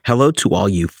Hello to all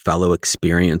you fellow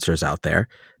experiencers out there.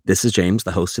 This is James,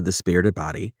 the host of The Spirited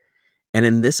Body. And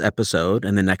in this episode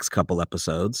and the next couple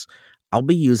episodes, I'll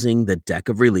be using the deck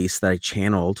of release that I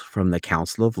channeled from the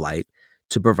Council of Light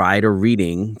to provide a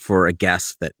reading for a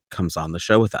guest that comes on the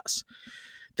show with us.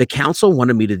 The council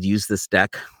wanted me to use this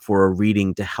deck for a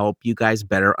reading to help you guys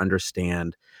better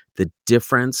understand the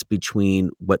difference between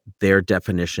what their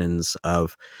definitions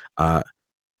of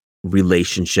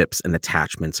relationships and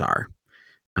attachments are.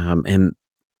 And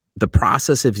the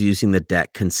process of using the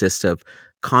deck consists of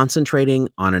concentrating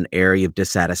on an area of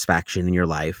dissatisfaction in your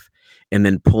life and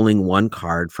then pulling one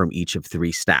card from each of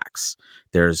three stacks.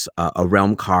 There's a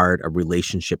realm card, a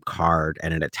relationship card,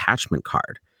 and an attachment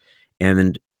card.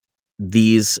 And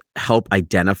these help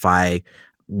identify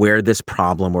where this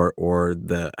problem or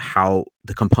how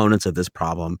the components of this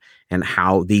problem and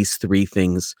how these three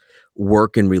things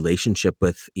work in relationship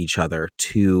with each other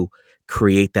to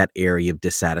create that area of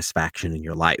dissatisfaction in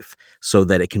your life so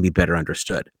that it can be better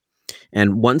understood.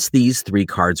 And once these three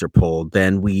cards are pulled,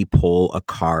 then we pull a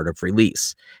card of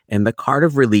release. And the card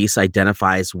of release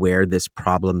identifies where this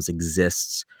problem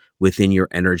exists within your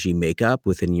energy makeup,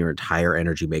 within your entire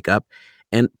energy makeup,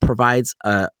 and provides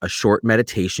a short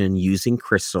meditation using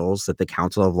crystals that the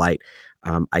Council of Light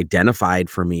identified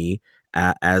for me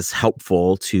as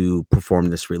helpful to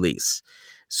perform this release.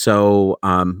 So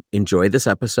enjoy this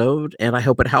episode, and I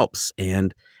hope it helps.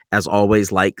 And as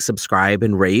always, like, subscribe,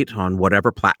 and rate on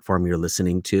whatever platform you're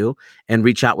listening to, and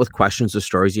reach out with questions or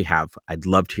stories you have. I'd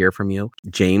love to hear from you.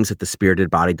 James at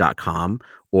thespiritedbody.com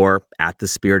or at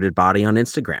thespiritedbody on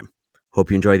Instagram.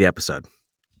 Hope you enjoy the episode.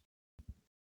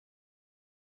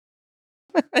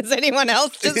 Is anyone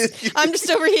else I'm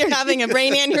just over here having a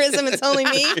brain aneurysm. It's only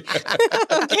me.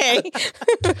 Okay,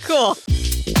 cool.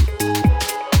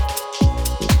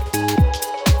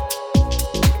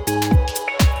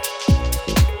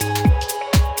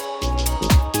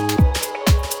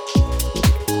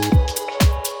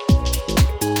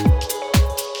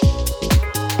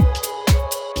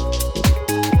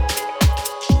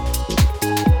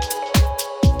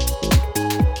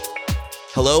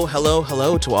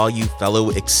 Hello to all you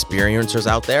fellow experiencers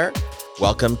out there.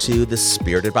 Welcome to the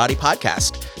Spirited Body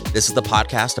Podcast. This is the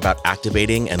podcast about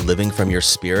activating and living from your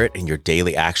spirit in your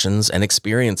daily actions and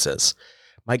experiences.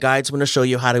 My guides want to show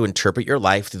you how to interpret your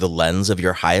life through the lens of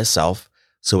your highest self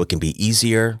so it can be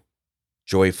easier,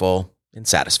 joyful, and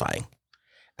satisfying.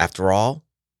 After all,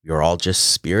 you're all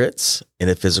just spirits in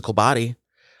a physical body.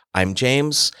 I'm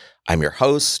James. I'm your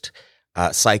host,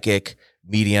 psychic,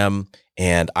 medium,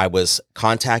 and I was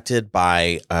contacted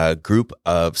by a group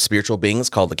of spiritual beings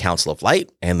called the Council of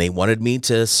Light, and they wanted me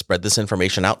to spread this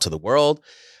information out to the world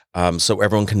so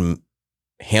everyone can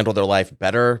handle their life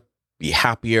better, be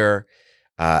happier,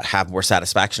 have more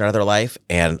satisfaction out of their life.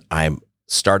 And I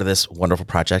started this wonderful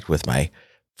project with my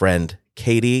friend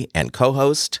Katie and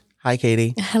co-host. Hi,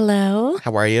 Katie. Hello.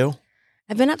 How are you?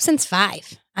 I've been up since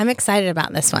 5. I'm excited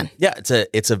about this one. Yeah,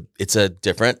 it's a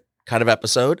different kind of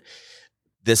episode.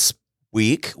 This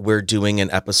week, we're doing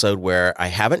an episode where I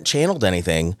haven't channeled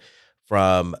anything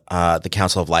from the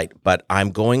Council of Light, but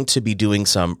I'm going to be doing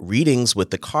some readings with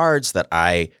the cards that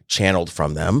I channeled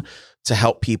from them to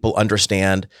help people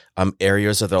understand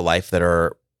areas of their life that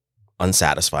are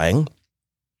unsatisfying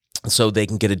so they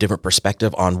can get a different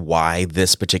perspective on why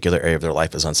this particular area of their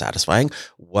life is unsatisfying,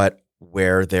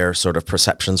 where their sort of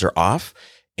perceptions are off.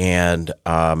 And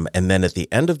then at the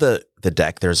end of the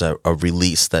deck, there's a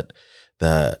release that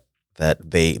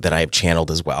I have channeled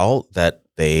as well, that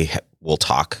they will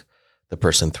talk the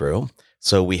person through.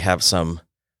 So we have some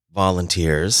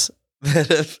volunteers that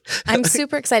have I'm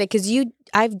super excited because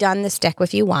I've done this deck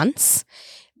with you once,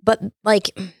 but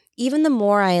like even the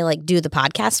more I do the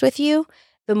podcast with you,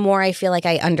 the more I feel like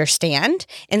I understand.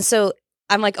 And so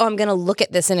I'm like, I'm going to look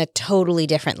at this in a totally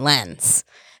different lens.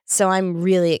 So I'm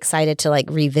really excited to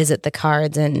revisit the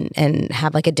cards and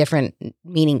have a different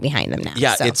meaning behind them now.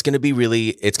 Yeah, so. It's going to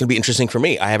be interesting for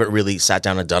me. I haven't really sat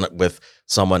down and done it with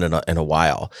someone in a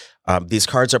while. These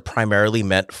cards are primarily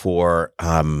meant for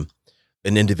an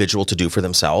individual to do for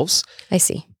themselves. I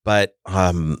see. But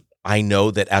I know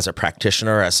that as a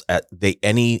practitioner,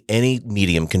 any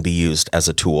medium can be used as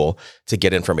a tool to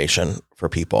get information for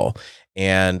people.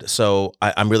 And so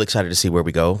I'm really excited to see where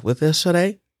we go with this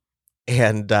today.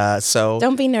 And so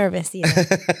don't be nervous either.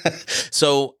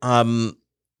 So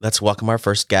let's welcome our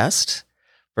first guest.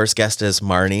 First guest is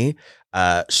Marnie.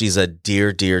 She's a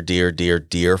dear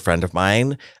friend of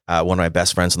mine. One of my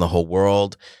best friends in the whole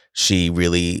world. She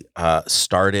really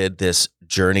started this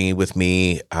journey with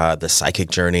me, the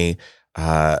psychic journey,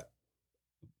 about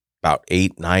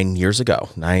 9 years ago.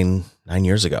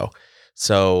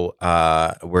 So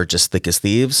we're just thick as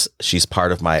thieves. She's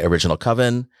part of my original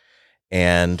coven.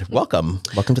 And welcome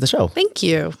to the show. Thank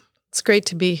you. It's great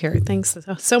to be here. Thanks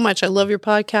so much. I love your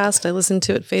podcast. I listen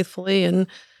to it faithfully, and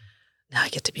now I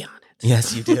get to be on it.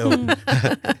 Yes, you do.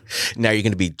 Now you're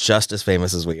going to be just as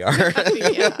famous as we are.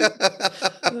 Yeah.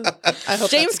 I hope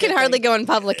James can hardly go in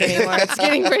public anymore. It's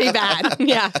getting pretty bad.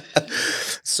 Yeah.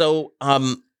 So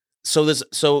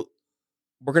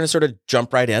we're going to sort of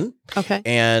jump right in. Okay.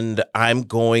 And I'm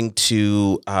going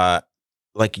to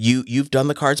you've done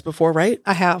the cards before, right?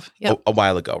 I have. Yeah. A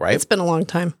while ago, right? It's been a long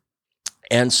time.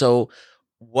 And so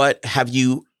what have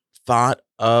you thought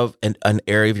of an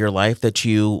area of your life that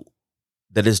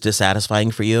is dissatisfying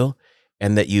for you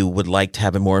and that you would like to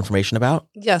have more information about?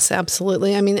 Yes,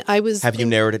 absolutely. I mean, Have you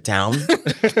narrowed it down?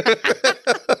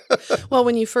 Well,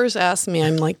 when you first asked me,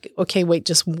 I'm like, okay, wait,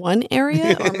 just one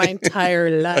area or my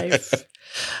entire life?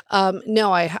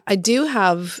 No, I do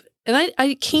have, and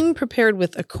I came prepared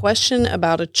with a question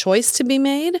about a choice to be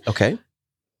made. Okay.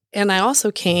 And I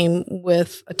also came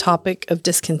with a topic of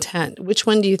discontent. Which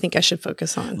one do you think I should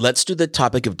focus on? Let's do the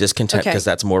topic of discontent because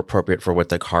that's more appropriate for what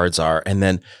the cards are. And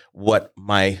then what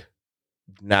my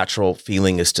natural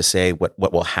feeling is to say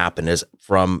what will happen is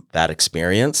from that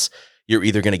experience, you're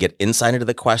either going to get insight into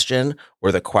the question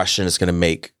or the question is going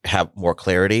to have more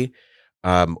clarity,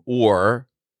 or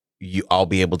I'll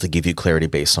be able to give you clarity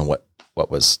based on what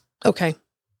was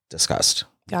discussed.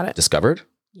 Got it. Discovered?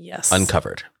 Yes.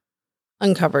 Uncovered.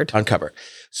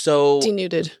 So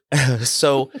denuded.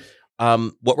 So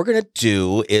what we're going to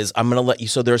do is I'm going to let you,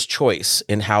 so there's choice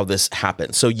in how this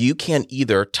happens. So you can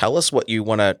either tell us what you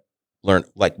want to learn,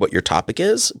 like what your topic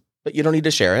is, but you don't need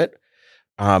to share it.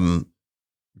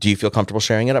 Do you feel comfortable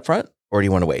sharing it up front or do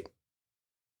you want to wait?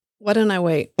 Why don't I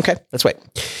wait? Okay, let's wait.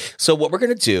 So what we're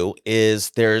going to do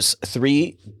is there's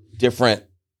 3 different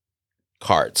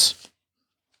cards.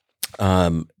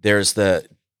 There's the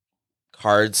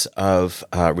cards of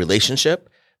relationship,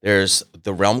 there's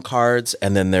the realm cards,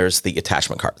 and then there's the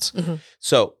attachment cards. Mm-hmm.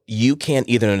 So you can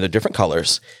either, in the different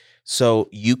colors, so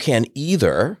you can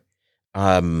either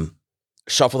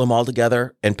shuffle them all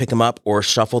together and pick them up or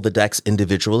shuffle the decks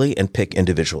individually and pick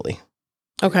individually.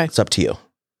 Okay. It's up to you.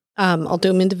 I'll do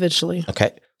them individually.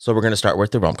 Okay. So we're going to start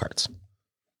with the realm cards.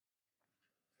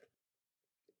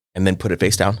 And then put it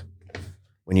face down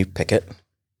when you pick it.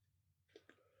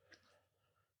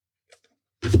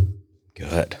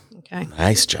 Good. Okay.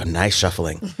 Nice, John. Nice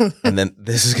shuffling. And then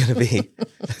this is going to be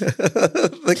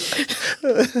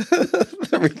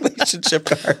the relationship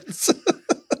cards.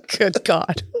 Good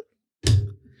God.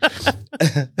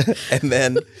 And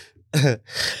then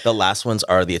the last ones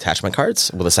are the attachment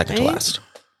cards. Well, the second to last.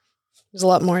 There's a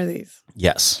lot more of these.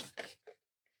 Yes.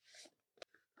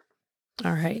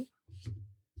 All right.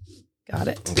 Got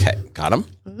it. Okay. Got them?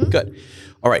 Mm-hmm. Good.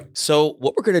 All right. So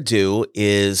what we're going to do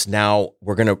is now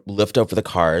we're going to lift over the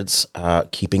cards,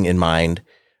 keeping in mind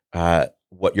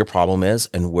what your problem is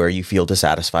and where you feel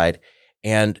dissatisfied.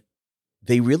 And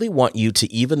they really want you to,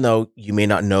 even though you may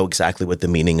not know exactly what the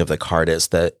meaning of the card is,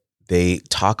 that they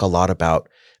talk a lot about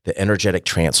the energetic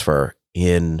transfer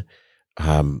in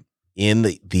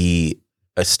the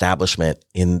establishment,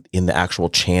 in the actual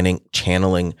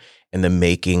channeling and the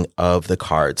making of the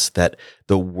cards, that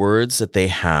the words that they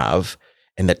have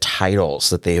and the titles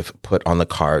that they've put on the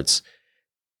cards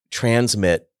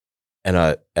transmit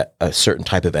a certain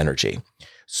type of energy.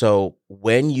 So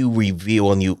when you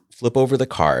reveal and you flip over the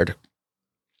card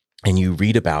and you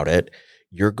read about it,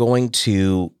 you're going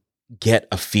to get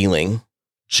a feeling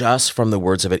just from the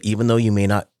words of it, even though you may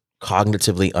not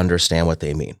cognitively understand what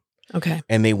they mean. Okay.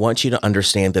 And they want you to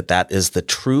understand that that is the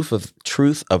truth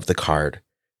of the card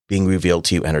being revealed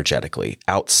to you energetically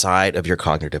outside of your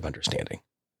cognitive understanding.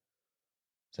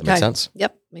 Does that make sense?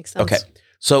 Yep. Makes sense. Okay.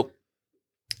 So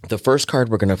the first card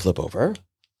we're going to flip over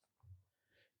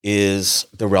is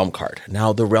the realm card.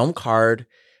 Now the realm card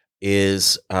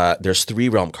is, there's 3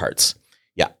 realm cards.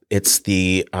 Yeah. It's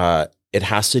it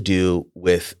has to do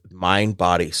with mind,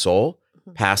 body, soul,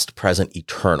 past, present,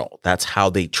 eternal. That's how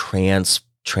they translate.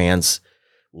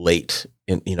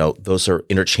 And, those are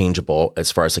interchangeable as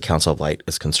far as the Council of Light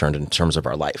is concerned in terms of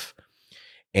our life.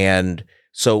 And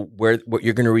so what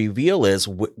you're going to reveal is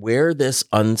where this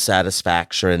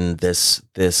unsatisfaction, this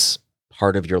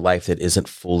part of your life that isn't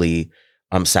fully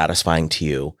satisfying to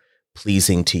you,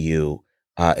 pleasing to you,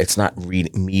 it's not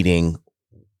meeting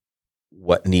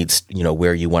what needs,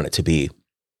 where you want it to be.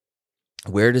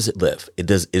 Where does it live?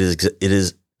 Does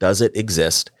it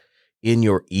exist in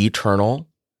your eternal?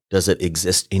 Does it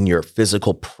exist in your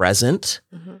physical present?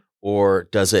 Mm-hmm. Or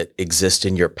does it exist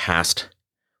in your past,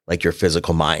 like your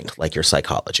physical mind, like your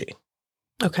psychology?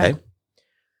 Okay.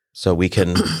 So we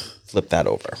can flip that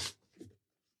over.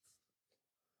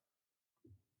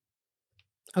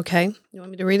 Okay. You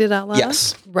want me to read it out loud?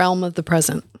 Yes. Realm of the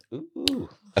present. Ooh.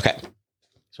 Okay.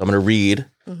 So I'm going to read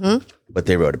what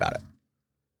they wrote about it.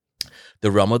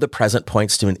 The realm of the present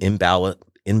points to an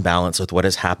imbalance with what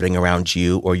is happening around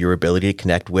you or your ability to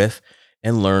connect with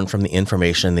and learn from the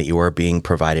information that you are being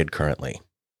provided currently.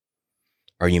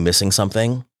 Are you missing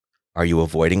something? Are you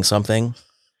avoiding something?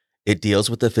 It deals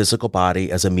with the physical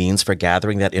body as a means for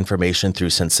gathering that information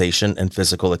through sensation and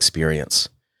physical experience.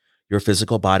 Your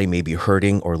physical body may be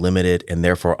hurting or limited and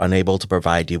therefore unable to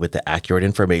provide you with the accurate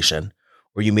information,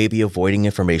 or you may be avoiding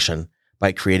information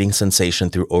by creating sensation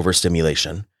through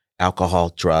overstimulation,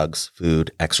 alcohol, drugs,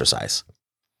 food, exercise.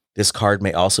 This card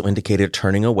may also indicate a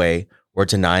turning away or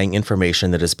denying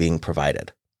information that is being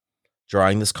provided.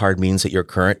 Drawing this card means that your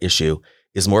current issue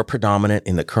is more predominant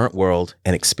in the current world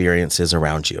and experiences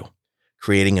around you,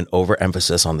 creating an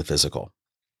overemphasis on the physical.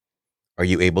 Are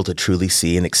you able to truly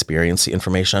see and experience the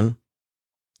information?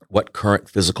 What current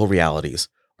physical realities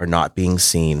are not being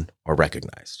seen or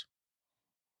recognized?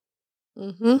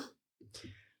 Mm-hmm.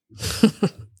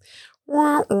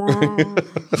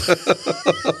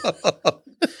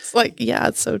 It's like, yeah,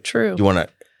 it's so true. Do you want to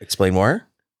explain more?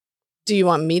 Do you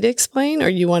want me to explain or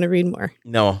you want to read more?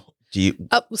 No. Do you?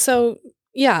 So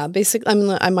yeah, basically, I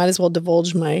mean, I might as well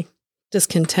divulge my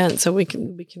discontent so we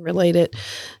can relate it.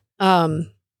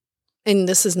 And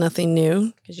this is nothing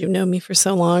new because you've known me for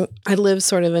so long. I live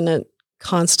sort of in a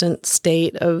constant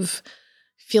state of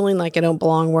feeling like I don't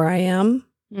belong where I am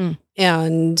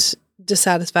and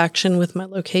dissatisfaction with my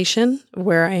location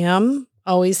where I am.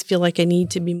 Always feel like I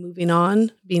need to be moving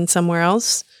on, being somewhere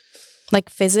else. Like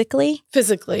physically?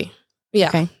 Physically. Yeah.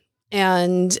 Okay.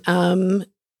 And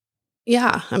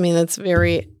yeah, I mean, that's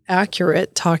very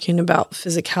accurate talking about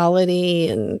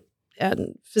physicality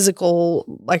and physical,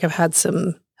 like I've had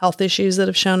some health issues that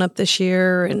have shown up this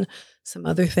year and some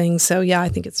other things. So yeah, I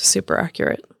think it's super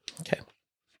accurate. Okay.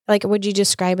 Like, would you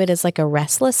describe it as like a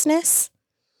restlessness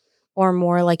or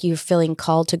more like you're feeling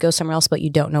called to go somewhere else, but you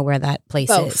don't know where that place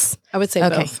Both. is? I would say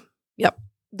both. Yep.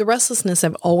 The restlessness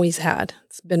I've always had.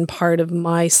 It's been part of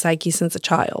my psyche since a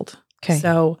child. Okay.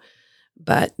 So,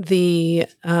 but the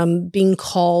being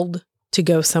called to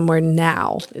go somewhere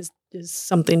now is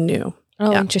something new.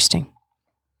 Oh, Yeah. interesting.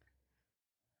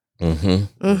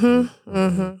 Mm-hmm. Mm-hmm.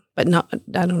 Mm-hmm. But not,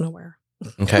 I don't know where.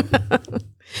 Okay.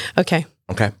 Okay.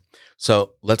 Okay.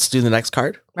 So let's do the next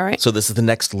card. All right. So this is the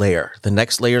next layer. The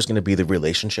next layer is going to be the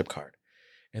relationship card.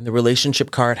 And the relationship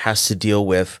card has to deal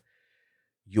with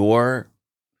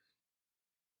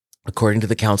according to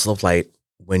the Council of Light,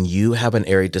 when you have an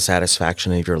area of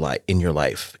dissatisfaction in your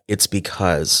life, it's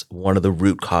because one of the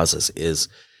root causes is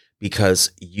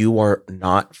because you are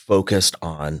not focused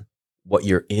on what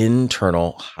your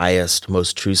internal, highest,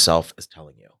 most true self is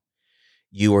telling you.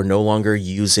 You are no longer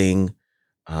using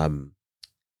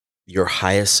your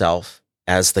highest self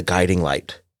as the guiding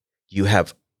light. You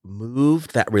have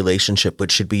moved that relationship,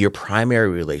 which should be your primary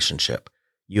relationship.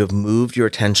 You have moved your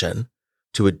attention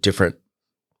to a different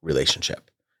relationship.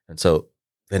 And so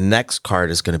the next card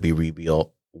is going to be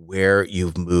reveal where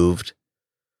you've moved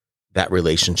that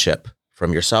relationship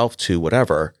from yourself to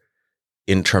whatever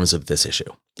in terms of this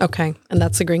issue. Okay. And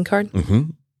that's the green card?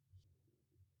 Mm-hmm.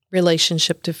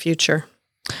 Relationship to future.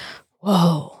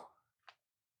 Whoa.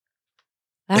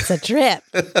 That's a trip.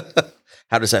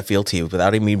 How does that feel to you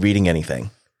without me reading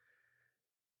anything?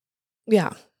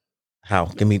 Yeah. How?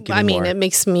 Give me I mean, more. it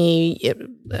makes me,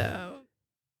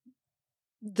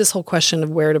 this whole question of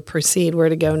where to proceed, where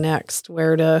to go next,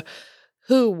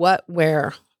 who, what,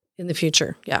 where in the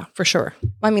future. Yeah, for sure.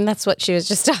 I mean, that's what she was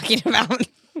just talking about.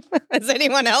 Is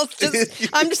anyone else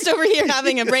I'm just over here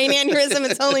having a brain aneurysm.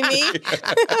 It's only me.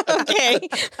 Okay.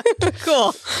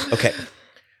 Cool. Okay.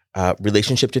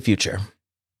 Relationship to future.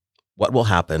 What will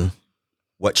happen?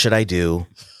 What should I do?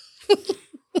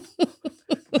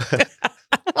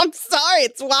 I'm sorry.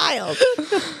 It's wild.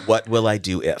 What will I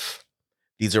do if?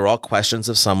 These are all questions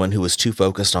of someone who is too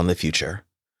focused on the future.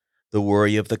 The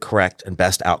worry of the correct and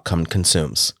best outcome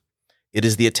consumes. It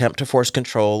is the attempt to force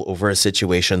control over a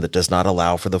situation that does not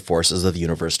allow for the forces of the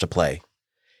universe to play.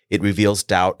 It reveals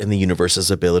doubt in the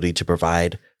universe's ability to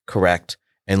provide, correct,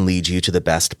 and lead you to the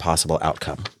best possible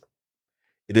outcome.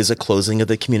 It is a closing of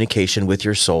the communication with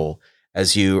your soul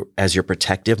as your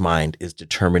protective mind is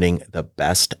determining the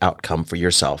best outcome for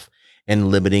yourself and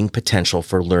limiting potential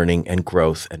for learning and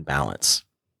growth and balance.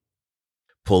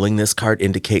 Pulling this card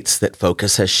indicates that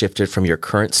focus has shifted from your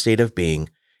current state of being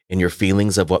and your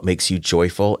feelings of what makes you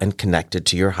joyful and connected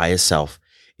to your highest self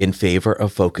in favor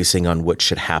of focusing on what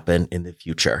should happen in the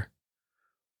future.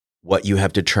 what you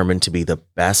have determined to be the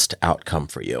best outcome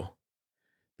for you.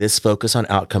 This focus on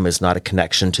outcome is not a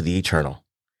connection to the eternal.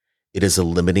 It is a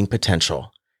limiting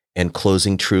potential and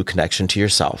closing true connection to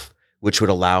yourself, which would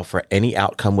allow for any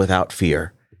outcome without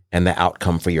fear and the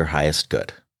outcome for your highest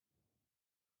good.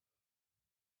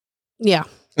 Yeah.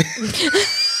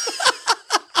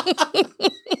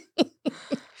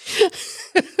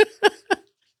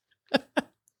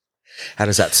 How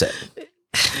does that sit?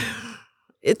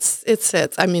 It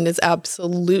sits. I mean, it's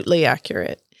absolutely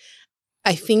accurate.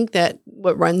 I think that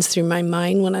what runs through my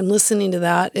mind when I'm listening to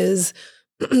that is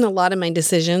a lot of my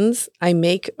decisions I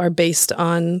make are based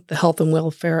on the health and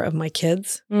welfare of my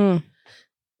kids,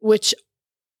 which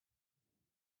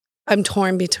I'm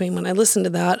torn between. When I listen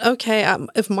to that, okay,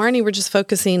 if Marnie were just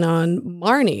focusing on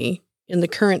Marnie in the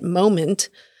current moment,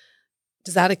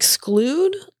 does that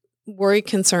exclude worry,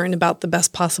 concern about the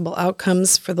best possible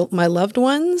outcomes for my loved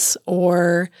ones?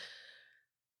 Or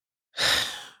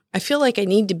I feel like I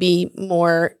need to be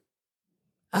more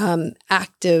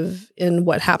active in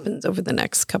what happens over the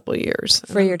next couple of years.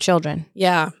 For your children.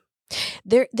 Yeah.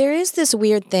 There is this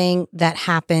weird thing that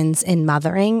happens in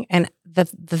mothering, and the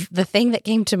thing that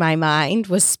came to my mind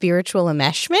was spiritual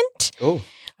enmeshment,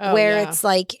 where it's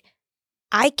like,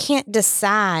 I can't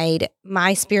decide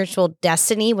my spiritual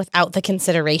destiny without the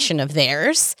consideration of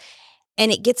theirs.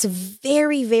 And it gets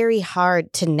very, very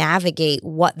hard to navigate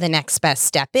what the next best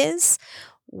step is.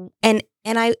 And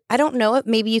I don't know,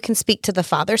 maybe you can speak to the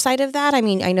father side of that. I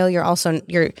mean, I know you're also,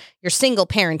 you're single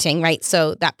parenting, right?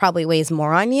 So that probably weighs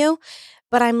more on you.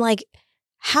 But I'm like,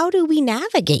 how do we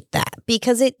navigate that?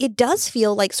 Because it does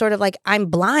feel like sort of like I'm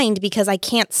blind because I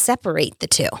can't separate the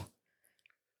two.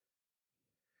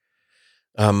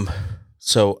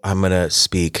 So I'm going to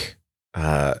speak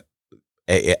as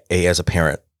a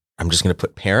parent. I'm just going to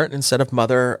put parent instead of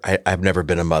mother. I've never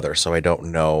been a mother, so I don't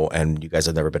know. And you guys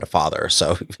have never been a father.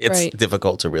 So it's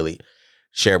difficult to really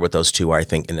share what those two are, I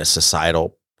think, in a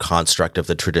societal construct of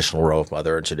the traditional role of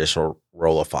mother and traditional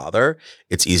role of father.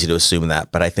 It's easy to assume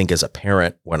that. But I think as a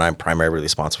parent, when I'm primarily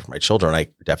responsible for my children, I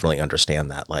definitely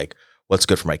understand that, like, what's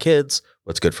good for my kids,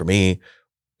 what's good for me,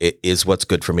 it is what's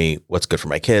good for me, what's good for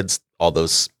my kids, all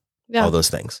those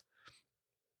things.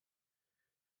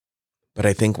 But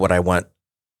I think what I want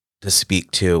to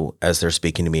speak to as they're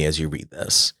speaking to me as you read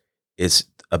this is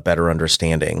a better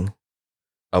understanding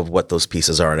of what those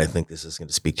pieces are. And I think this is going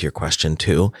to speak to your question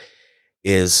too,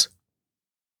 is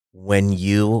when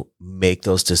you make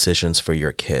those decisions for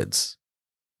your kids,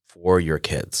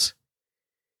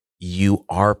 you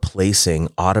are placing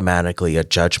automatically a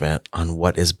judgment on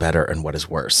what is better and what is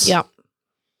worse. Yeah.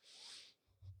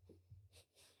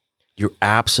 You're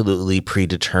absolutely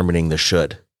predetermining the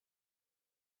should,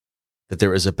 that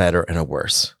there is a better and a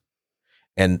worse.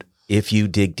 And if you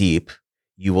dig deep,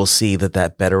 you will see that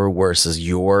that better or worse is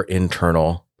your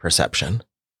internal perception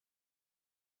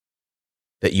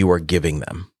that you are giving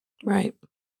them. Right.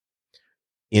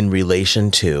 In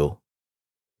relation to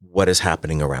what is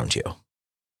happening around you,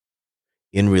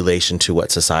 in relation to what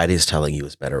society is telling you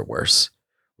is better or worse,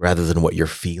 rather than what your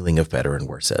feeling of better and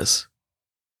worse is.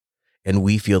 And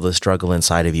we feel the struggle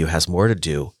inside of you has more to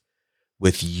do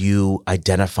with you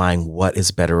identifying what is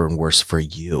better and worse for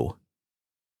you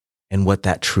and what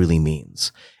that truly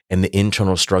means. And the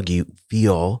internal struggle you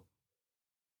feel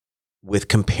with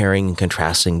comparing and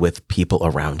contrasting with people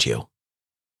around you,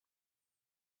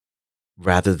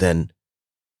 rather than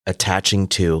attaching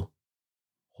to,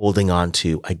 holding on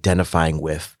to, identifying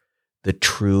with the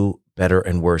true better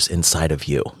and worse inside of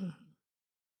you.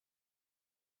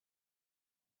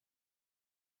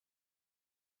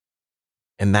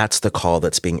 And that's the call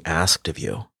that's being asked of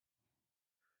you.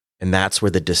 And that's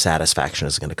where the dissatisfaction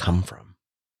is going to come from.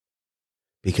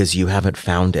 Because you haven't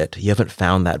found it. You haven't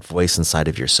found that voice inside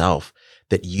of yourself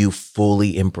that you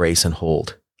fully embrace and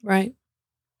hold. Right.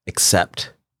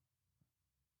 Accept.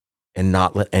 And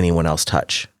not let anyone else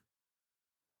touch.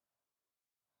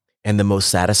 And the most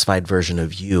satisfied version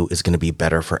of you is going to be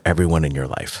better for everyone in your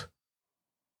life.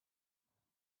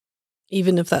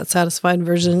 Even if that satisfied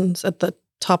version's at the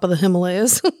top of the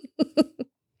Himalayas.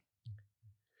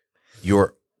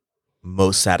 Your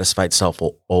most satisfied self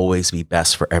will always be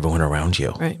best for everyone around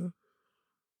you. Right.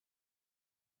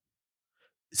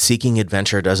 Seeking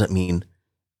adventure doesn't mean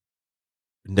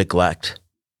neglect.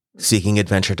 Seeking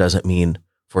adventure doesn't mean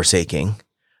forsaking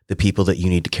the people that you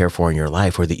need to care for in your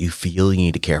life, or that you feel you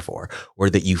need to care for, or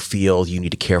that you feel you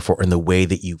need to care for in the way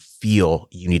that you feel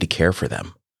you need to care for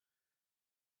them.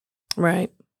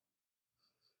 Right.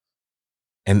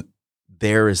 And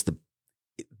there is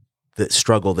the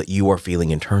struggle that you are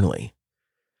feeling internally,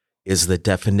 is the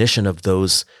definition of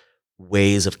those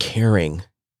ways of caring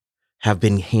have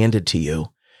been handed to you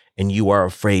and you are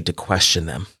afraid to question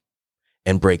them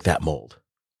and break that mold.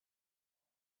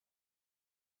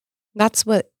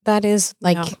 That is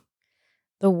like Yeah.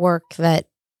 the work that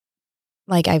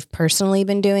like I've personally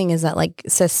been doing is that like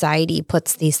society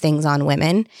puts these things on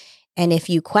women. And if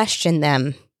you question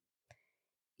them,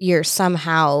 you're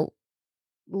somehow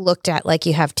looked at like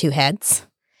you have two heads.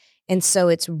 And so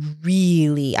it's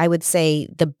really, I would say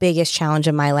the biggest challenge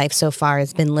of my life so far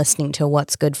has been listening to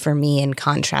what's good for me in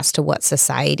contrast to what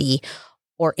society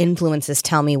or influences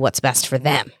tell me what's best for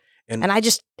them. And I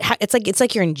just, it's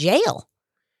like you're in jail.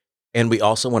 And we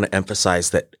also want to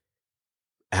emphasize that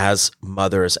as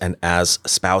mothers and as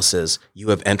spouses, you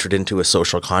have entered into a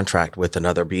social contract with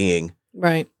another being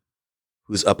Right.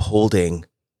 who's upholding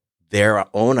their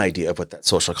own idea of what that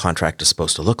social contract is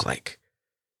supposed to look like.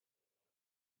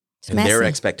 It's And their messy.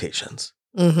 expectations.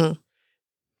 Mm-hmm.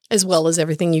 As well as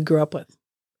everything you grew up with.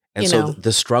 And You so know.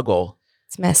 the struggle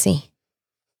It's messy.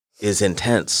 is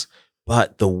intense,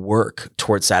 but the work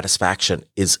towards satisfaction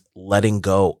is letting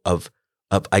go of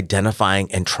identifying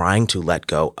and trying to let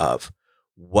go of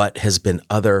what has been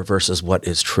other versus what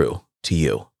is true to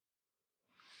you.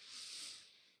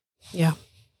 Yeah.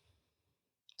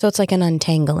 So it's like an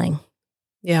untangling.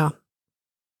 Yeah.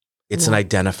 It's an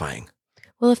identifying.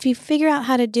 Well, if you figure out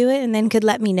how to do it and then could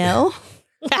let me know,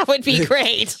 that would be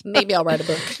great. Maybe I'll write a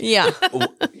book. Yeah.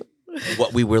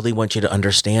 What we really want you to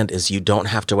understand is you don't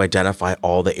have to identify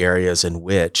all the areas in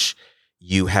which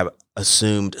you have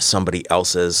assumed somebody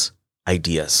else's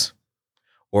ideas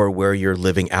or where you're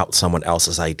living out someone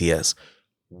else's ideas.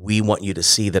 We want you to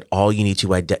see that all you need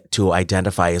to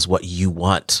identify is what you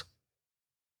want.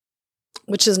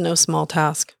 Which is no small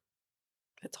task.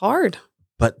 It's hard.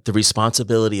 But the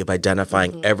responsibility of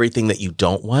identifying everything that you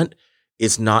don't want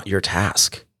is not your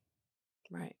task.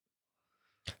 Right.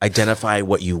 Identify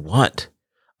what you want.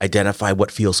 Identify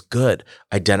what feels good.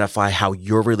 Identify how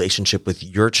your relationship with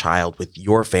your child, with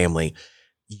your family,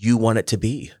 you want it to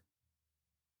be.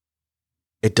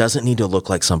 It doesn't need to look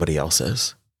like somebody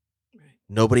else's. Right.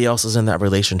 Nobody else is in that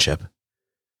relationship.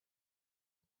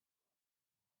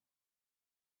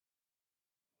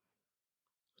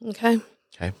 Okay.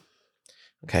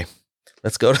 Okay.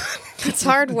 Let's go to It's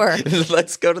hard work.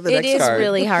 Let's go to the It next is card.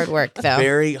 really hard work, though.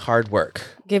 Very hard work.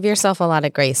 Give yourself a lot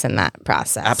of grace in that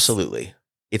process. Absolutely.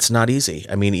 It's not easy.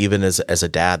 I mean, even as a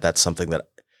dad, that's something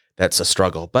that's a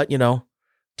struggle. But, you know,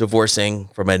 divorcing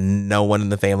from a no one in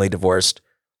the family divorced,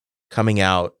 coming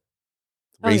out,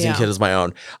 raising kid as my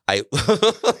own. I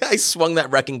swung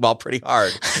that wrecking ball pretty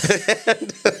hard.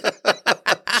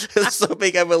 So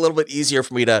make it a little bit easier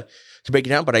for me to break it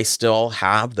down, but I still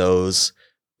have those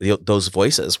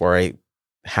voices where I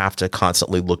have to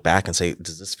constantly look back and say,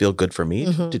 does this feel good for me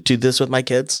to do this with my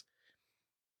kids?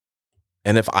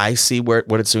 And if I see what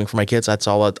it's doing for my kids, that's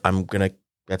all that's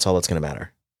gonna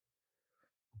matter.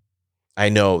 I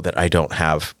know that I don't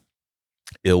have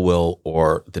ill will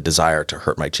or the desire to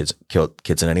hurt my kids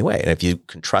in any way. And if you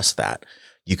can trust that,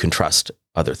 you can trust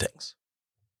other things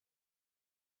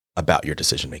about your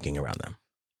decision making around them.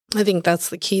 I think that's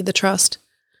the key, the trust.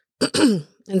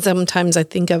 And sometimes I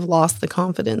think I've lost the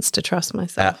confidence to trust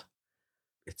myself.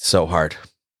 It's so hard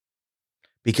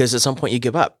because at some point you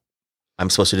give up. I'm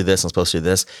supposed to do this. I'm supposed to do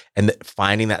this. And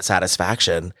finding that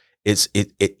satisfaction is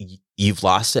you've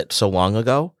lost it so long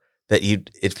ago that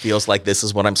it feels like this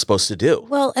is what I'm supposed to do.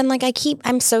 Well, and like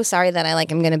I'm so sorry that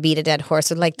I'm going to beat a dead horse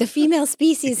with like the female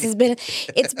species has been,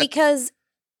 it's because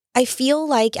I feel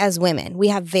like as women, we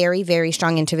have very, very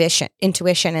strong intuition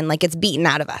and like it's beaten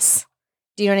out of us.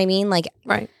 Do you know what I mean? Like,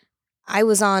 Right. I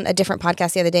was on a different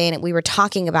podcast the other day and we were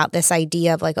talking about this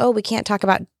idea of like, oh, we can't talk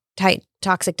about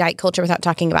toxic diet culture without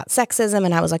talking about sexism.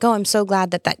 And I was like, oh, I'm so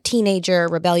glad that teenager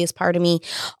rebellious part of me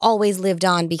always lived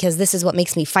on because this is what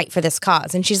makes me fight for this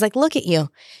cause. And she's like, look at you.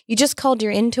 You just called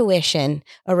your intuition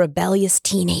a rebellious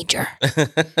teenager.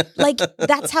 Like,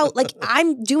 that's how, like,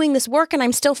 I'm doing this work and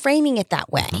I'm still framing it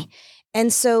that way.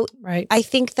 And so Right. I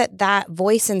think that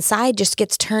voice inside just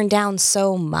gets turned down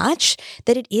so much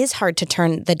that it is hard to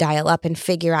turn the dial up and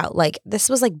figure out like this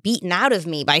was like beaten out of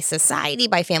me by society,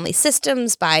 by family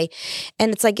systems, and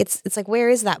it's like where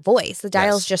is that voice? The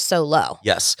dial's just so low.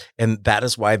 Yes. And that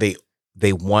is why they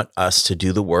want us to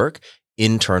do the work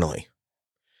internally.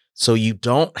 So you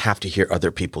don't have to hear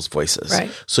other people's voices.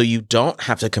 Right. So you don't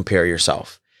have to compare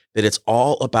yourself. That it's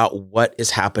all about what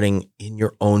is happening in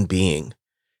your own being.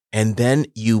 And then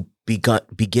you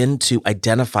begin to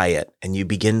identify it and you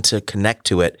begin to connect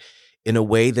to it in a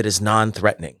way that is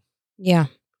non-threatening. Yeah.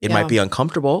 It might be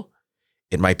uncomfortable.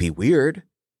 It might be weird,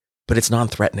 but it's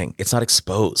non-threatening. It's not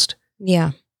exposed.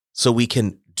 Yeah. So we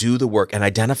can do the work and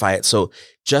identify it. So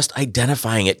just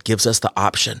identifying it gives us the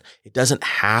option. It doesn't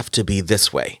have to be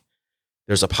this way.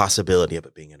 There's a possibility of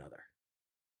it being another.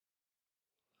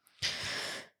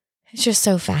 It's just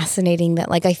so fascinating that,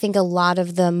 like, I think a lot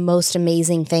of the most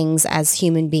amazing things as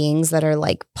human beings that are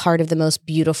like part of the most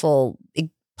beautiful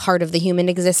part of the human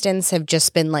existence have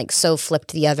just been like so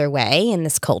flipped the other way in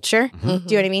this culture. Mm-hmm.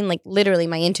 Do you know what I mean? Like literally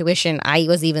my intuition, I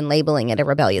was even labeling it a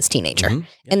rebellious teenager. Mm-hmm.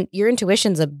 Yeah. And your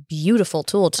intuition's a beautiful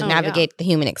tool to navigate the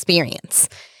human experience.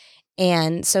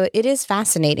 And so it is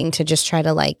fascinating to just try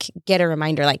to like get a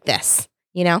reminder like this,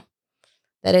 you know,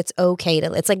 that it's okay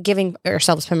to, it's like giving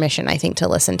ourselves permission, I think, to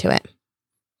listen to it.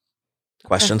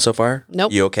 Questions so far?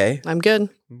 Nope. You okay? I'm good.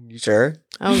 You sure?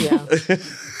 Oh, yeah.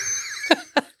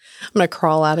 I'm going to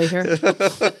crawl out of here.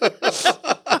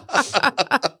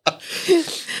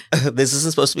 This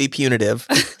isn't supposed to be punitive.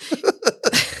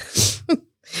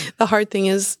 The hard thing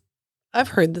is, I've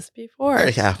heard this before.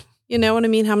 Yeah. You know what I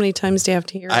mean? How many times do you have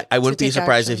to hear it? I wouldn't to be take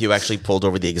surprised action? if you actually pulled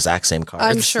over the exact same cards.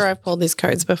 I'm sure I've pulled these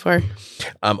cards before.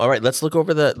 All right, let's look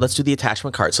over let's do the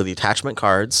attachment cards. So the attachment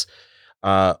cards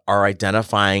are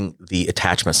identifying the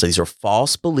attachments. So these are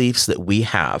false beliefs that we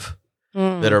have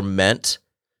that are meant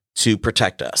to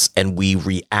protect us, and we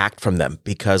react from them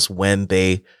because when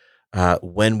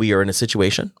we are in a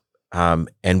situation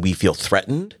and we feel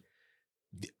threatened,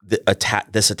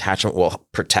 this attachment will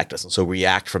protect us, and so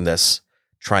react from this,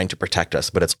 trying to protect us.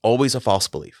 But it's always a false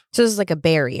belief, So this is like a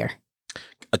barrier.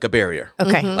 like a barrier.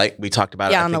 Okay. Mhm. Like we talked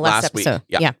about, Yeah, I on think the last week. episode.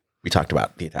 Yeah, Yeah. we talked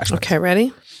about the attachment. Okay,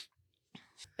 ready?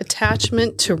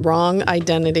 Attachment to wrong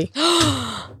identity.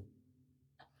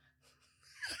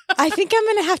 I think I'm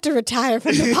going to have to retire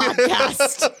from the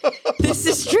podcast. This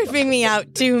is tripping me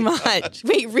out too much.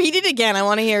 Wait, read it again. I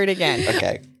want to hear it again.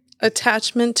 Okay.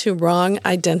 Attachment to wrong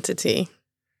identity.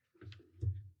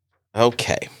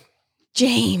 Okay.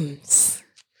 James.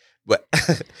 What?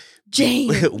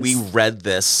 James. We read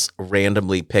this,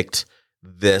 randomly picked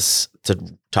this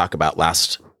to talk about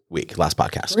last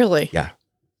podcast. Really? Yeah.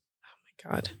 Oh,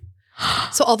 my God.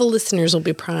 So all the listeners will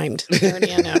be primed. They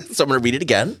already know. So I'm going to read it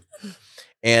again.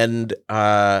 And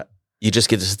you just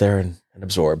get to sit there and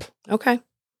absorb. Okay.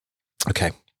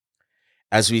 Okay.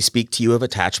 As we speak to you of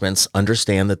attachments,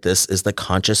 understand that this is the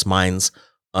conscious mind's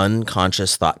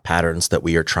unconscious thought patterns that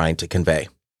we are trying to convey.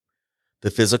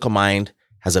 The physical mind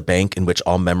has a bank in which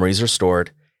all memories are stored,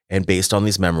 and based on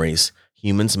these memories,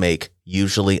 humans make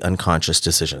usually unconscious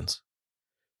decisions.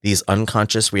 These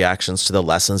unconscious reactions to the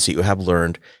lessons that you have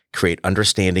learned create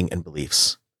understanding and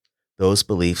beliefs. Those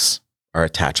beliefs are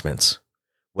attachments.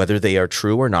 Whether they are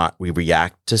true or not, we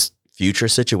react to future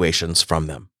situations from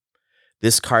them.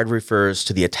 This card refers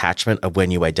to the attachment of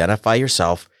when you identify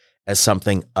yourself as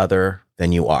something other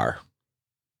than you are.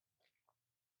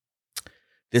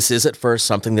 This is at first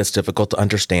something that's difficult to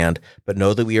understand, but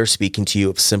know that we are speaking to you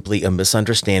of simply a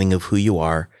misunderstanding of who you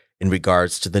are in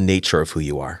regards to the nature of who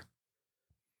you are.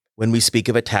 When we speak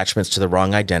of attachments to the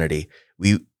wrong identity,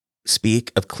 we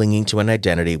speak of clinging to an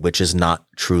identity which is not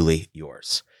truly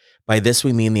yours. By this,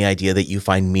 we mean the idea that you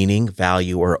find meaning,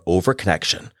 value, or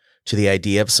overconnection to the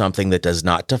idea of something that does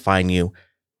not define you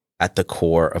at the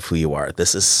core of who you are.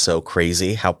 This is so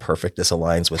crazy how perfect this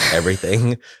aligns with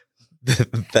everything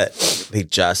that they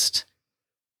just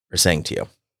are saying to you.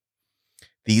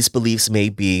 These beliefs may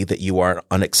be that you are an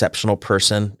unexceptional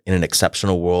person in an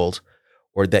exceptional world,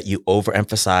 or that you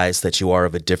overemphasize that you are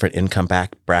of a different income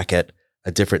bracket,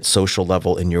 a different social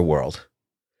level in your world.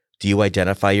 Do you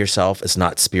identify yourself as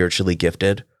not spiritually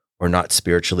gifted or not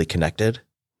spiritually connected?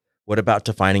 What about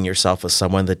defining yourself as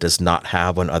someone that does not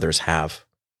have when others have?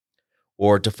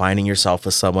 Or defining yourself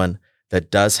as someone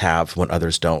that does have when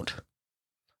others don't?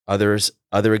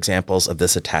 Other examples of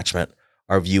this attachment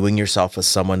are viewing yourself as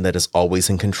someone that is always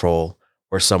in control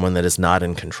or someone that is not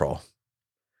in control.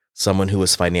 Someone who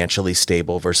is financially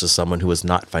stable versus someone who is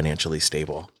not financially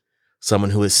stable. Someone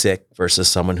who is sick versus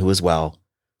someone who is well.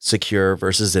 Secure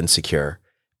versus insecure.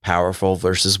 Powerful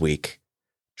versus weak.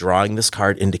 Drawing this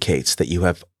card indicates that you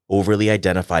have overly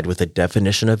identified with a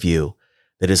definition of you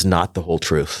that is not the whole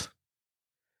truth.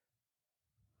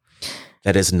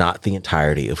 That is not the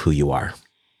entirety of who you are.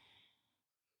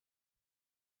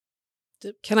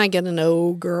 Can I get an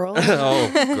oh, girl?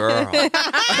 Oh, girl.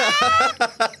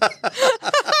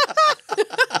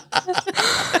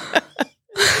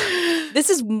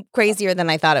 This is crazier than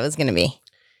I thought it was going to be.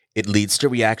 It leads to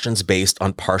reactions based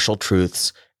on partial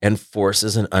truths and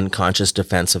forces an unconscious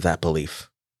defense of that belief.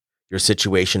 Your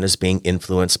situation is being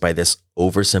influenced by this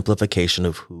oversimplification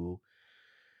of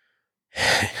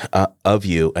of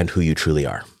you and who you truly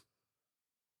are.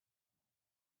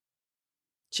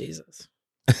 Jesus.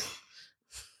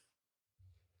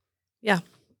 Yeah,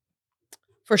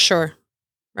 for sure.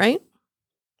 Right?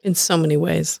 In so many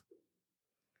ways.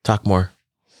 Talk more.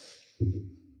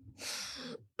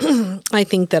 I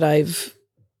think that I've,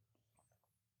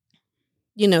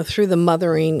 through the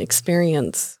mothering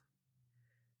experience,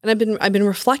 and I've been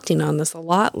reflecting on this a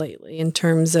lot lately in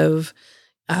terms of,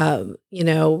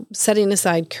 setting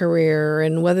aside career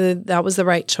and whether that was the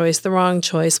right choice, the wrong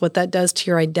choice, what that does to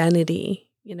your identity.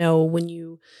 When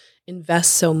you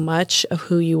invest so much of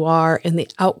who you are in the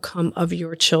outcome of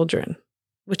your children,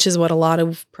 which is what a lot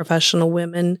of professional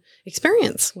women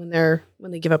experience when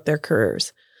they give up their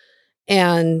careers.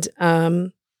 And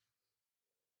I've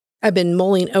been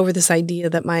mulling over this idea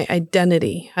that my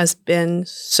identity has been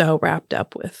so wrapped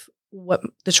up with what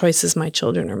the choices my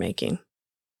children are making.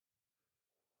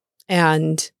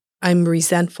 And I'm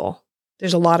resentful.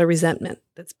 There's a lot of resentment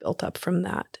that's built up from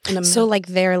that. And so like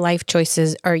their life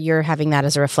choices, or you're having that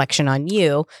as a reflection on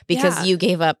you because you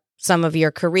gave up some of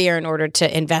your career in order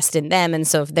to invest in them. And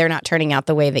so if they're not turning out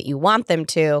the way that you want them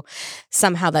to,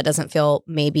 somehow that doesn't feel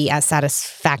maybe as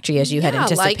satisfactory as you had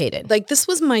anticipated. Like this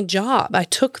was my job. I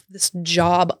took this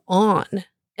job on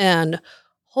and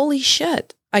holy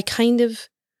shit, I kind of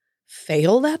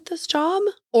failed at this job.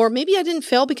 Or maybe I didn't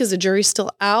fail because the jury's still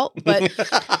out, but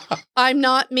I'm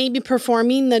not maybe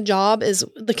performing the job as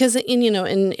because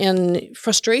in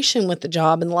frustration with the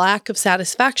job and lack of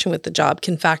satisfaction with the job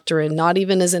can factor in, not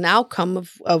even as an outcome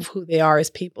of who they are as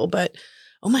people, but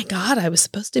oh my God, I was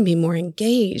supposed to be more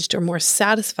engaged or more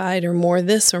satisfied or more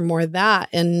this or more that.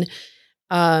 And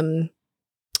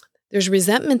there's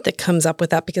resentment that comes up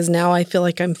with that because now I feel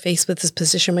like I'm faced with this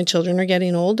position. My children are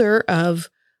getting older of,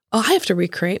 I have to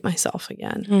recreate myself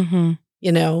again.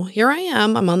 Mm-hmm. Here I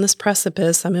am. I'm on this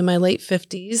precipice. I'm in my late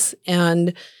 50s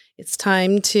and it's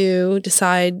time to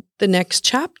decide the next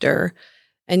chapter.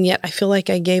 And yet I feel like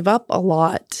I gave up a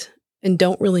lot and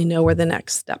don't really know where the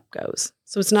next step goes.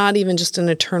 So it's not even just an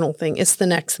eternal thing. It's the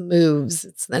next moves.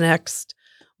 It's the next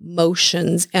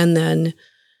motions. And then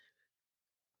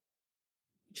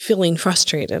feeling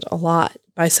frustrated a lot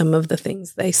by some of the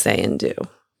things they say and do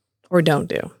or don't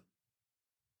do.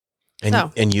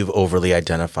 And you've overly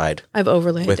identified. I've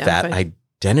overly with identified.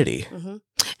 that identity. Mm-hmm.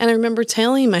 And I remember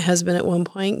telling my husband at one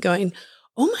point going,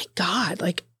 oh my God,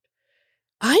 like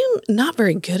I'm not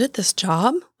very good at this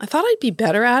job. I thought I'd be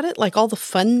better at it. Like all the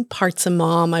fun parts of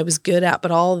mom I was good at, but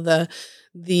all the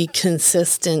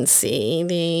consistency,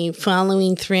 the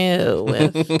following through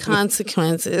with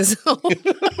consequences,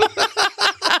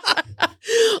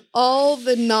 all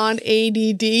the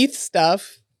non-ADD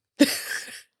stuff,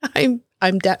 I'm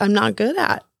not good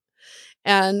at.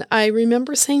 And I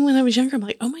remember saying when I was younger, I'm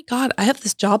like, oh my God, I have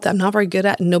this job that I'm not very good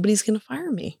at and nobody's going to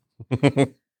fire me.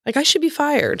 Like I should be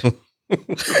fired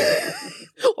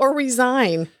or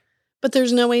resign, but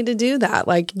there's no way to do that.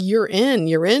 Like you're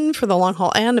in for the long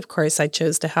haul. And of course I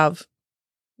chose to have,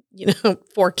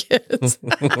 4 kids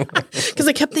because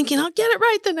I kept thinking I'll get it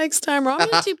right the next time or I'm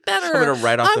going to do better. I'm going to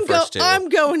write off the first 2. I'm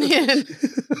going in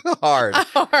hard.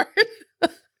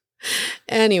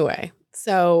 Anyway,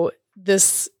 so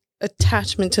this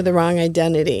attachment to the wrong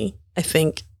identity, I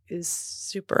think, is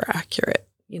super accurate.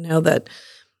 That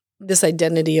this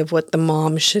identity of what the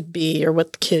mom should be or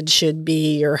what the kid should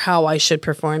be or how I should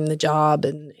perform the job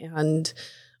and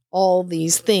all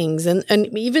these things. And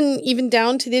even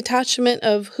down to the attachment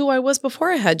of who I was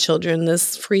before I had children,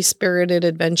 this free-spirited,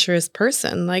 adventurous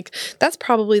person. Like, that's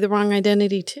probably the wrong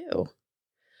identity too.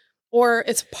 Or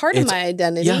it's part of my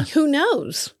identity. Yeah. Who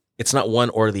knows? It's not one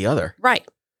or the other. Right.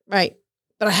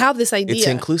 But I have this idea. It's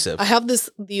inclusive. I have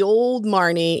the old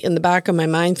Marnie in the back of my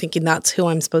mind thinking that's who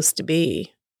I'm supposed to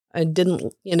be. I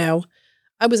didn't,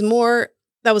 that was more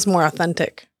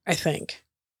authentic, I think.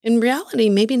 In reality,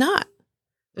 maybe not.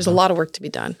 There's a lot of work to be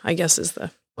done, I guess is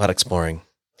a lot of exploring.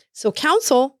 So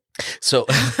counsel. So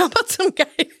how about some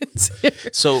guidance here?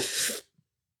 So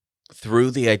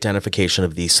through the identification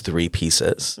of these 3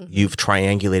 pieces, you've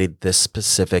triangulated this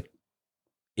specific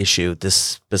issue, this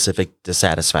specific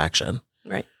dissatisfaction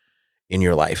in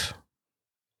your life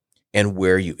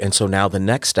and so now the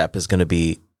next step is going to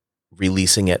be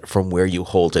releasing it from where you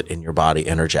hold it in your body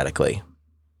energetically.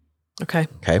 Okay.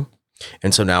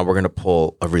 And so now we're going to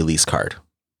pull a release card.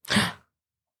 I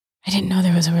didn't know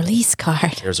there was a release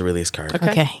card. There's a release card.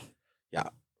 Okay. Yeah.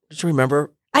 Did you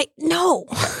remember? No.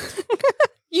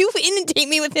 You inundate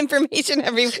me with information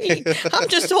every week. I'm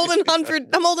just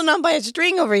holding on by a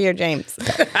string over here, James.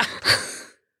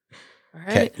 All right.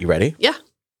 Okay, you ready? Yeah.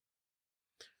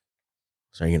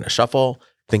 So you're going to shuffle,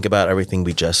 think about everything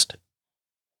we just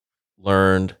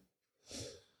learned.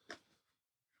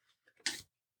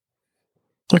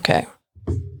 Okay.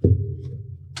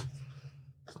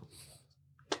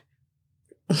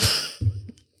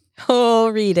 Oh,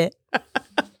 read it.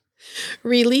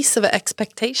 Release of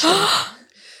expectation.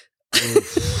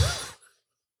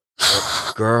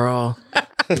 Girl.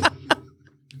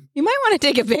 You might want to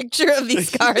take a picture of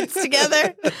these cards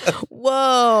together.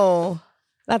 Whoa.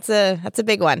 That's a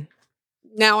big one.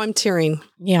 Now I'm tearing.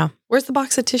 Yeah. Where's the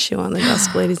box of tissue on the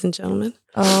desk, ladies and gentlemen?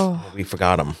 Oh. We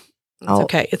forgot them. It's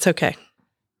okay. It's okay.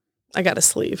 I got a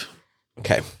sleeve.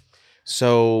 Okay.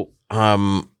 So,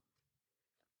 I'm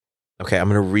going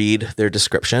to read their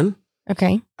description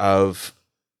Okay. of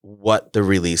what the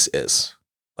release is,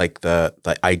 like the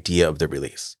idea of the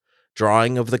release.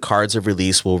 Drawing of the cards of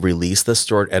release will release the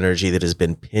stored energy that has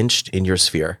been pinched in your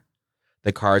sphere.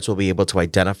 The cards will be able to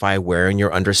identify where in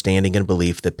your understanding and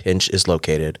belief the pinch is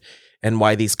located and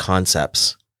why these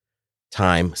concepts,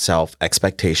 time, self,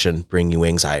 expectation, bring you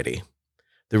anxiety.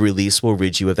 The release will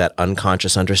rid you of that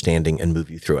unconscious understanding and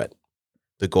move you through it.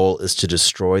 The goal is to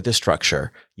destroy the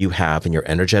structure you have in your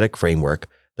energetic framework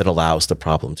that allows the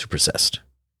problem to persist.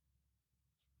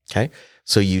 Okay,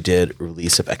 so you did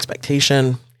release of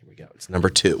expectation. Here we go. It's number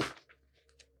 2.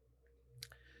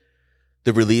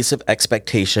 The release of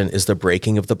expectation is the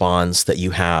breaking of the bonds that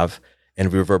you have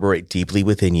and reverberate deeply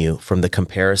within you from the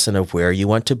comparison of where you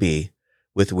want to be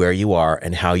with where you are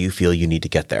and how you feel you need to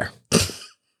get there.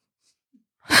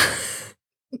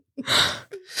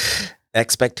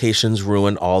 Expectations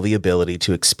ruin all the ability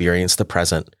to experience the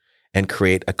present and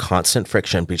create a constant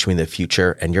friction between the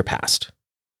future and your past.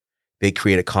 They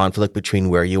create a conflict between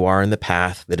where you are in the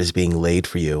path that is being laid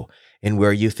for you and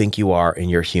where you think you are in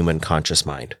your human conscious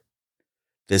mind.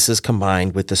 This is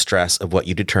combined with the stress of what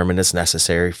you determine is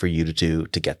necessary for you to do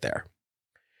to get there.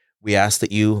 We ask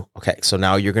that you, so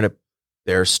now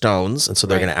there's stones, and so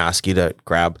they're going to ask you to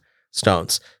grab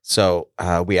stones. So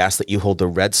we ask that you hold the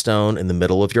red stone in the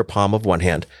middle of your palm of one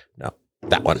hand. No,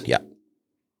 that one, yeah.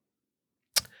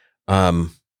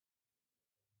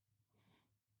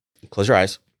 Close your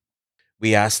eyes.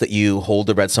 We ask that you hold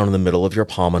the red stone in the middle of your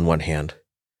palm on one hand.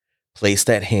 Place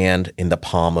that hand in the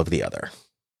palm of the other.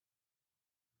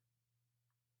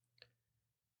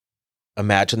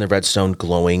 Imagine the red stone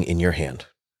glowing in your hand,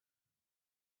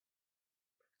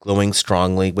 glowing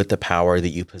strongly with the power that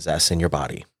you possess in your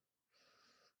body.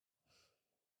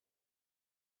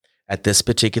 At this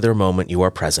particular moment, you are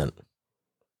present.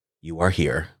 You are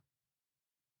here.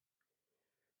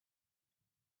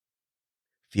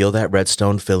 Feel that red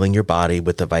stone filling your body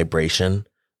with the vibration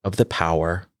of the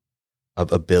power,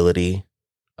 of ability,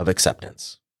 of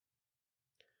acceptance.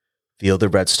 Feel the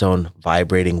red stone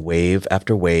vibrating wave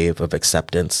after wave of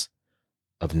acceptance,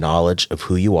 of knowledge of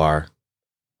who you are,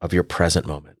 of your present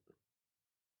moment.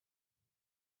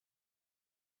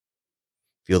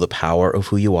 Feel the power of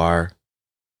who you are,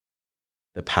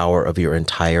 the power of your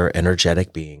entire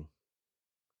energetic being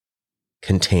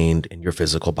contained in your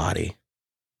physical body.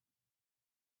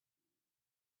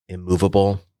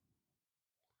 Immovable,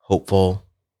 hopeful,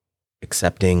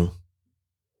 accepting,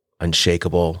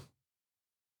 unshakable,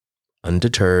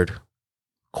 undeterred,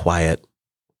 quiet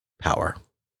power.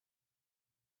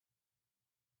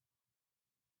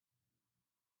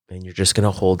 And you're just going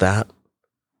to hold that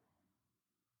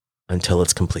until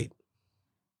it's complete.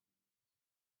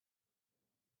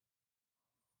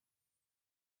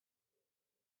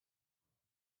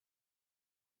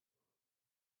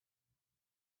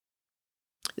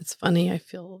 It's funny. I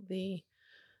feel the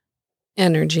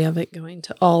energy of it going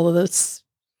to all of those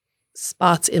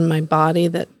spots in my body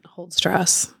that hold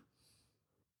stress.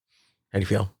 How do you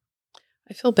feel?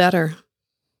 I feel better.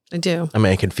 I do. I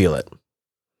mean, I can feel it.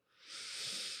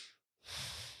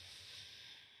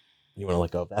 You want to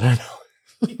let go of that? I know.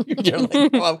 You're like,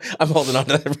 oh, I'm holding on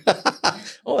to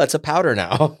that. Oh, that's a powder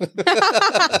now.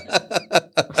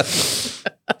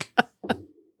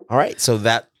 All right. So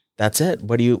that's it.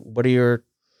 What are your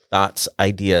thoughts,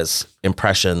 ideas,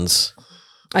 impressions?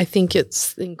 I think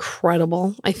it's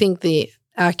incredible. I think the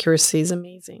accuracy is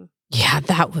amazing. Yeah,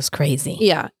 that was crazy.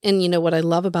 Yeah. And you know what I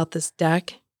love about this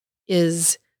deck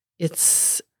is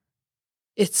it's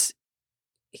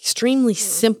extremely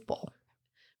simple.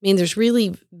 I mean, there's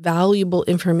really valuable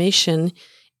information.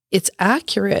 It's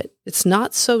accurate. It's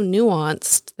not so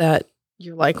nuanced that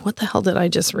you're like, what the hell did I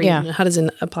just read? Yeah. And how does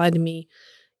it apply to me?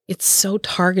 It's so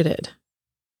targeted.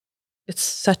 It's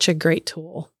such a great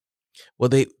tool. Well,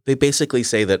 they basically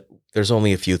say that there's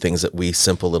only a few things that we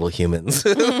simple little humans.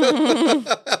 They're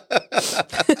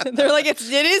like, it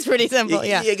is pretty simple.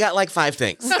 Yeah. You got like 5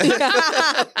 things.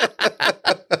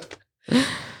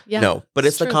 Yeah, no, but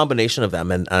it's the true. combination of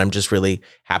them. And I'm just really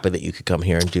happy that you could come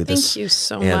here and do this. Thank you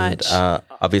so and, much.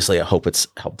 Obviously, I hope it's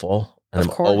helpful. And Of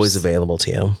I'm course. always available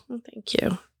to you. Thank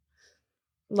you.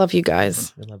 Love you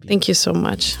guys. I love you. Thank you so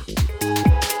much.